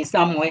around me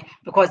somewhere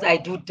because I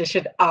do dish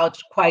it out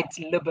quite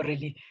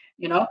liberally,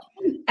 you know.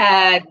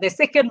 The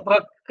second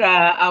book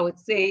I would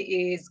say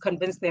is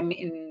Convince Them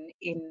in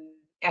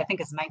I think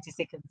it's 90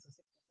 seconds.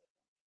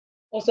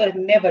 Also,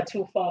 never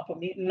too far for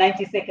me.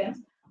 90 seconds.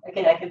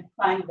 Okay, I can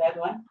find that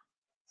one.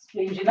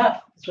 Strange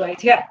enough, it's right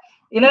here.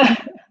 You know.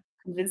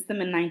 Convince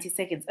them in 90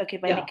 seconds. Okay,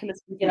 by Yeah.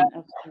 Nicholas Yeah.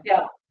 Wooten. Okay.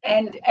 Yeah.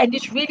 And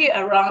it's really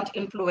around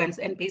influence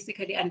and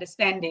basically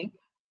understanding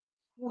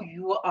who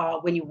you are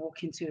when you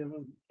walk into a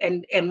room.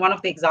 And one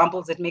of the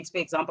examples it makes, for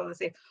example, they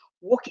say,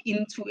 walk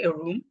into a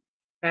room,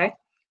 right,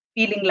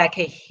 feeling like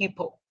a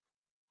hippo,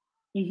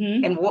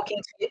 and walk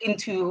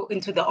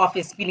into the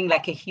office feeling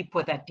like a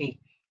hippo that day,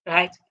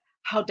 right?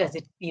 How does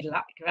it feel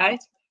like,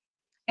 right?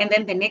 And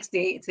then the next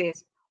day it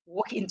says,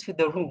 walk into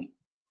the room,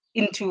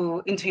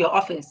 into your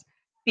office,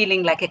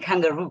 feeling like a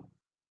kangaroo.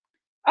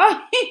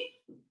 Oh,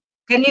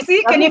 Can you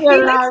see? I Can you mean, feel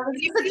you're it? allowed. Can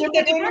It's you just a feel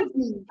the different difference?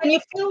 energy. Can you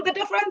feel the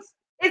difference?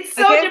 It's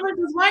so Okay. different.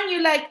 Because one,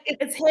 you like,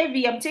 it's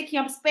heavy, I'm taking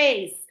up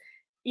space,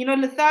 you know,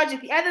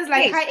 lethargic. The other's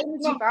like Yes. high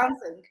energy, No.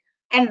 bouncing.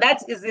 And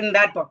that is in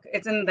that book.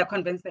 It's in the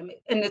Convince Them.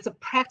 And it's a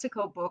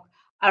practical book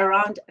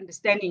around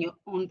understanding your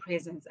own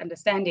presence,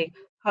 understanding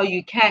how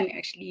you can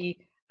actually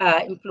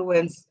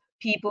influence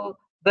people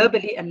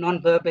verbally and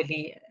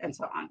non-verbally, and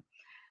so on.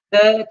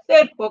 The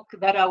third book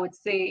that I would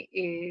say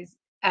is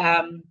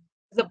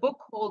a book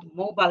called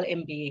Mobile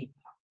MBA.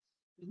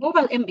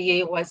 Mobile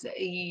MBA was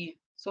a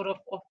sort of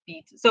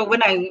offbeat. So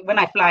when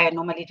I fly, I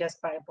normally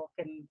just buy a book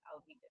and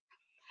I'll read it.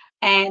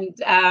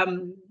 And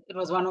it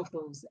was one of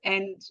those.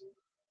 And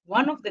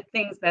one of the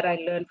things that I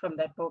learned from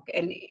that book,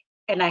 and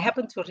I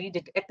happened to read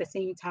it at the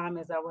same time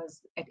as I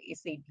was at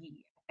SAB,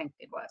 I think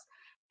it was.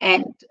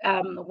 And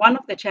one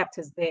of the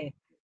chapters there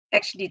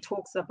actually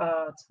talks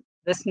about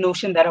this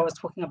notion that I was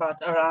talking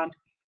about around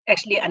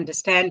actually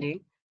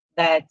understanding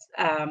that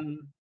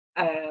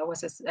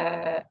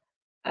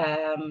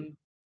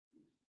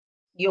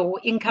your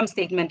income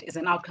statement is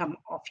an outcome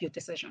of your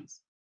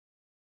decisions.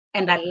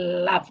 And I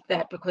loved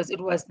that because it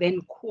was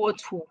then core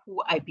to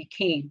who I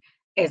became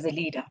as a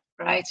leader,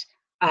 right?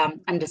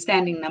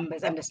 Understanding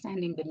numbers,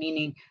 understanding the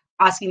meaning,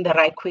 asking the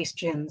right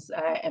questions,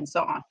 and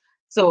so on.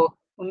 So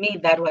for me,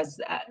 that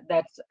was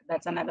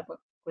that's another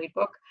book, great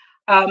book.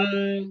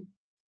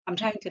 I'm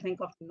trying to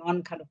think of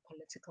non-kind of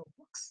political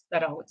books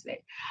that I would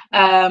say.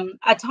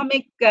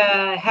 Atomic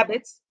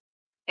Habits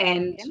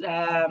and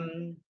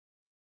the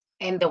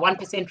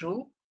 1%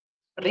 Rule.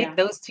 Read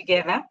those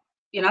together,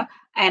 you know,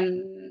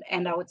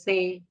 and I would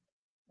say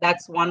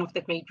that's one of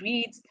the great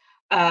reads.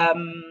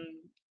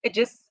 It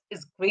just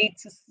is great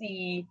to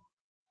see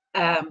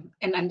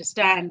and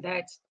understand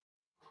that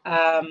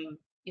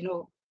you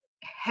know,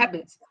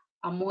 habits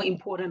are more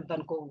important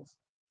than goals,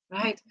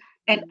 right?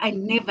 And I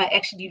never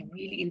actually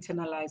really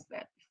internalized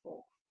that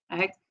before,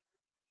 right?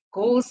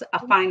 Goals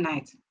are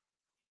finite,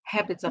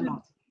 habits are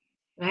not,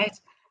 right?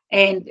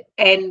 And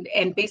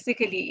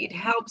basically it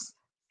helps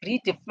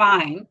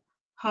redefine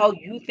how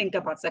you think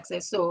about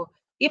success. So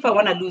if I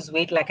want to lose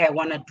weight like I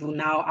want to do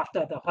now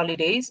after the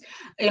holidays,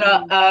 you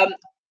know,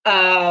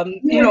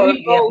 you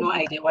have no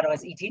idea what I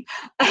was eating.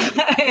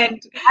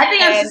 and I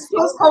think I'm and just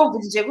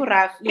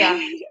post-COVID, yeah.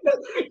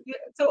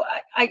 so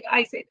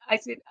I said,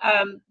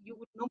 you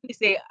would normally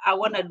say, I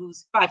want to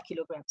lose 5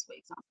 kilograms, for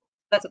example.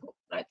 That's a goal,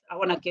 right? I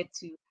want to get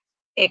to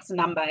X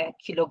number of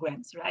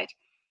kilograms, right?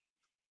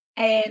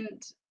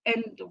 And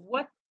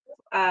what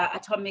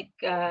Atomic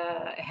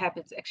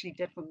Habits actually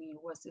did for me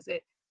was to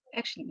say,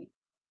 actually,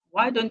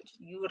 why don't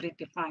you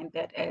redefine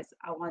that as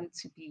I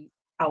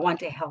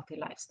want a healthy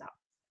lifestyle?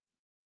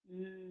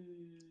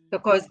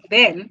 Because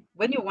then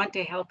when you want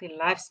a healthy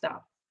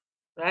lifestyle,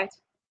 right?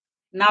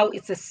 Now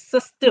it's a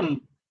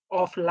system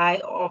of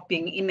life, of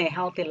being in a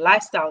healthy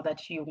lifestyle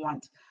that you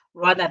want,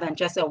 rather than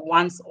just a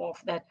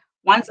once-off that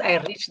once I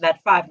reach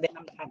that 5, then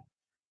I'm done.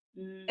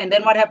 And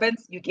then what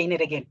happens? You gain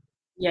it again.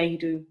 Yeah, you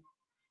do.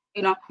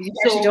 You know, You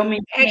so actually don't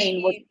maintain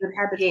actually, what you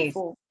had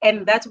before.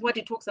 And that's what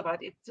it talks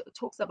about. It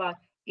talks about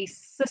a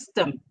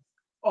system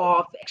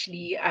of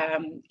actually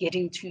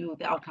getting to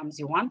the outcomes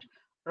you want,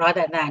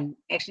 rather than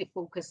actually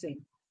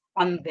focusing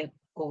on the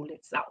goal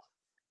itself,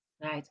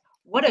 right?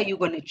 What are you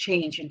going to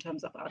change in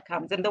terms of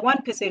outcomes? And the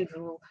 1%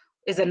 Rule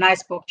is a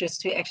nice book just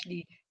to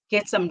actually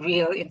get some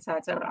real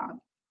insights around,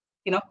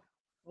 you know,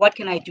 what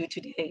can I do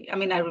today? I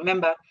mean, I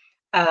remember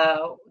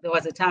there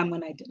was a time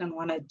when I didn't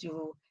want to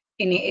do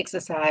any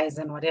exercise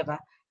and whatever.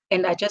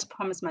 And I just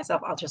promised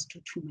myself, I'll just do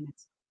 2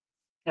 minutes.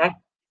 Right?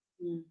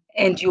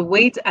 And you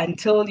wait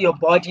until your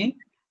body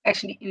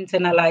actually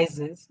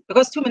internalizes,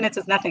 because 2 minutes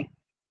is nothing.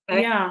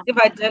 Right? Yeah. If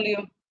I tell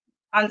you,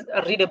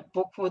 read a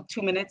book for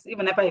 2 minutes,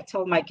 even if I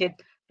tell my kid,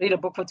 read a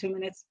book for 2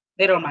 minutes,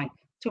 they don't mind.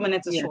 2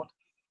 minutes is short.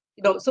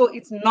 You know, so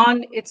it's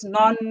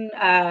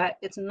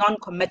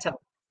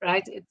non-committal,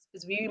 right?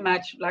 It's very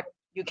much like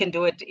you can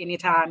do it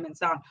anytime and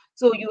so on.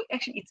 So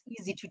it's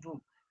easy to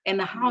do.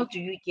 And how do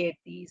you get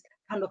these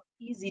kind of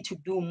easy to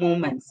do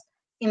moments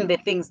in the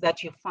things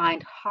that you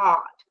find hard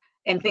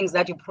and things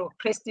that you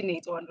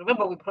procrastinate on?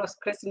 Remember, we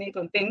procrastinate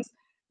on things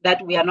that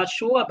we are not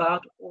sure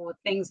about, or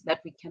things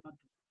that we cannot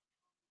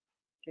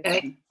do.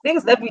 Right?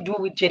 Things that we do,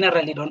 we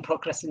generally don't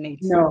procrastinate.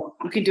 No,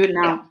 you can do it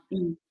now.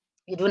 Yeah.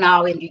 You do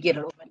now and you get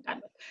it over and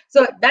done with.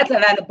 So that's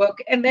another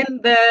book. And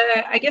then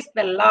I guess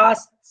the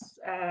last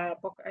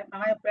book,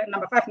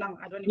 number 5 now.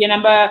 I don't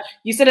know.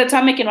 You said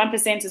Atomic and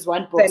 1% is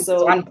one book.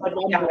 So one book.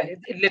 Yeah,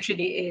 it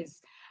literally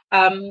is.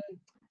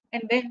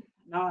 And then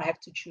now I have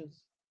to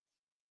choose.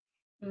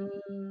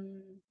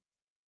 Mm,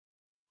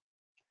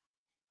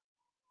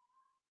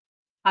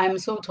 I'm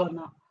so torn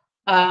now.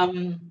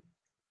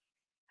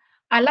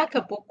 I like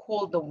a book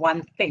called The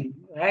One Thing,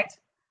 right?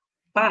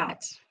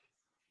 But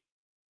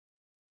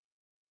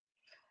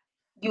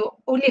you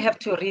only have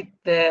to read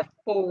the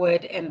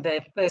foreword and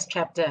the first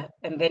chapter,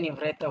 and then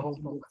you've read the whole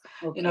book.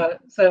 Okay.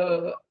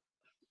 So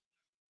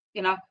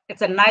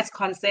it's a nice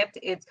concept.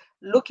 It's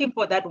looking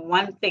for that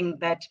one thing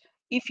that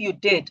if you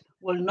did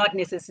will not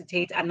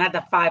necessitate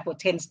another 5 or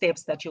 10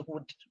 steps that you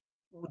would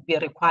be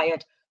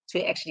required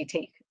to actually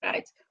take,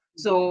 right?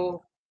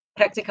 So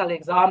practical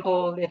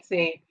example, let's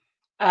say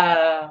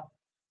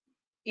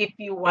if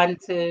you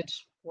wanted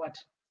what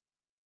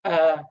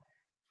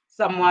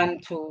someone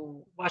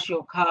to wash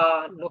your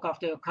car, look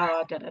after your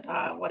car,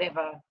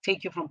 whatever,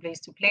 take you from place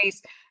to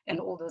place, and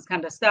all those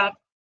kind of stuff,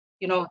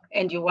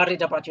 and you're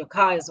worried about your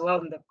car as well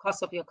and the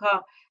cost of your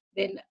car,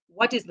 then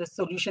what is the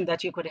solution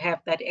that you could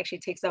have that actually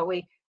takes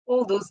away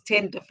all those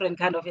 10 different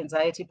kind of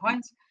anxiety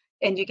points?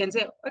 And you can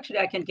say, actually,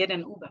 I can get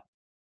an Uber.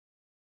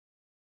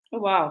 Oh,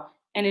 wow.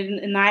 And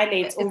it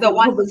annihilates all the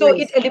one, so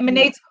it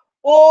eliminates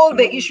all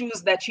the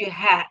issues that you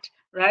had,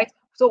 right?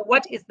 So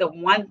what is the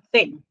one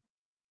thing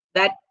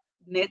that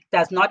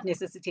does not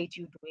necessitate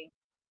you doing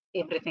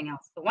everything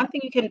else? The one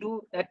thing you can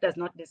do that does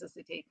not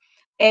necessitate.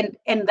 And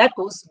that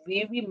goes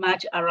very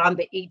much around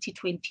the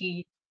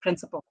 80-20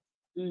 principle,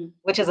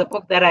 which is a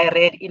book that I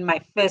read in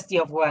my first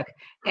year of work.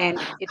 And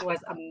it was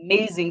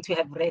amazing to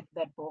have read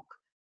that book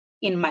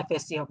in my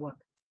first year of work,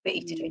 the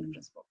 80-20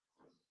 principle.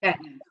 Yeah.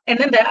 And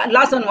then the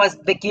last one was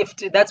The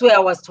Gift. That's where I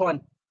was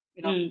torn,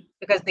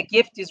 because The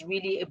Gift is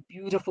really a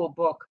beautiful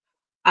book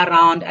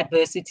around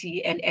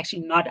adversity and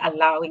actually not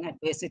allowing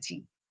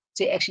adversity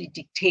to actually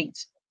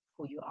dictate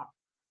who you are.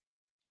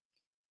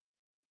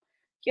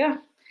 Yeah.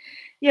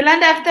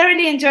 Yolanda, I've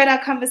thoroughly enjoyed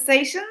our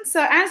conversation.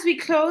 So as we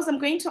close, I'm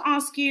going to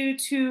ask you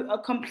to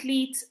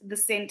complete the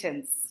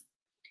sentence.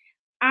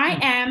 I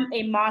am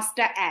a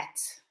master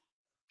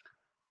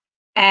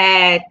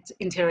at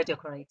interior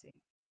decorating.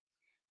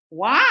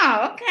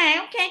 Wow.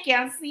 Okay.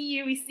 I see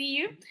you. We see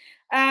you.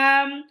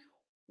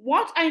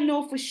 What I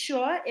know for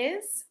sure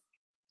is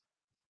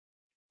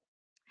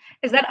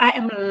that I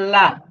am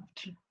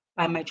loved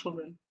by my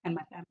children and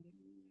my family.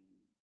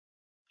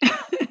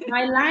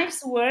 My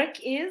life's work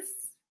is?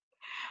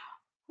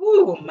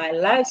 My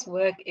life's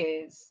work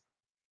is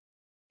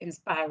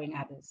inspiring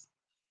others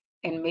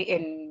and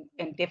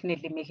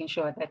definitely making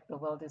sure that the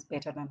world is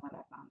better than what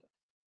I found it.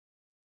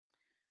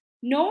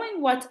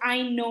 Knowing what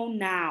I know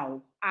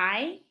now,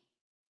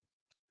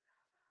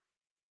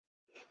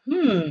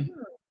 Knowing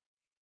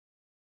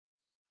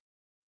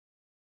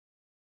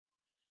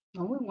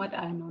what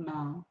I know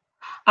now,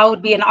 I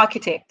would be an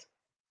architect.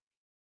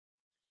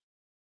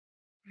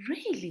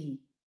 Really?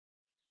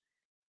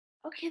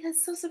 Okay,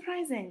 that's so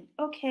surprising.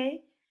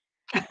 Okay.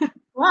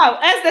 Wow,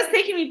 that's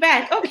taking me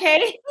back.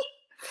 Okay.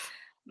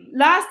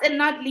 Last and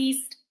not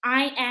least,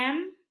 I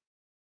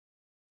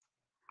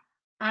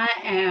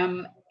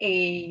am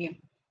a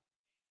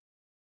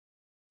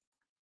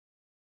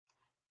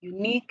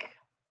unique,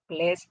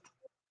 blessed,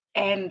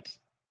 and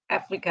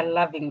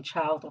Africa-loving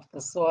child of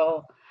the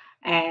soil.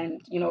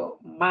 And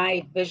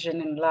my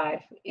vision in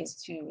life is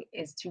to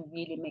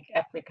really make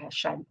Africa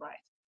shine bright.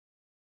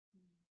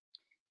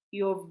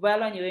 You're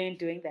well on your way in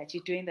doing that.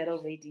 You're doing that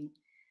already.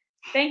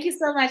 Thank you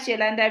so much,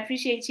 Yolanda. I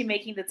appreciate you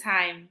making the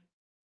time.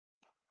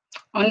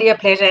 Only a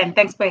pleasure, and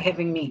thanks for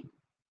having me.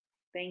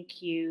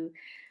 Thank you.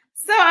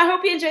 So I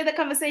hope you enjoyed the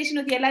conversation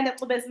with Yolanda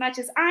Cuba as much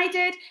as I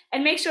did.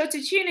 And make sure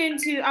to tune in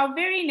to our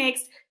very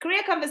next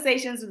Career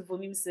Conversations with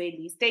Vumi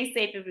Msweli. Stay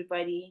safe,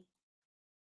 everybody.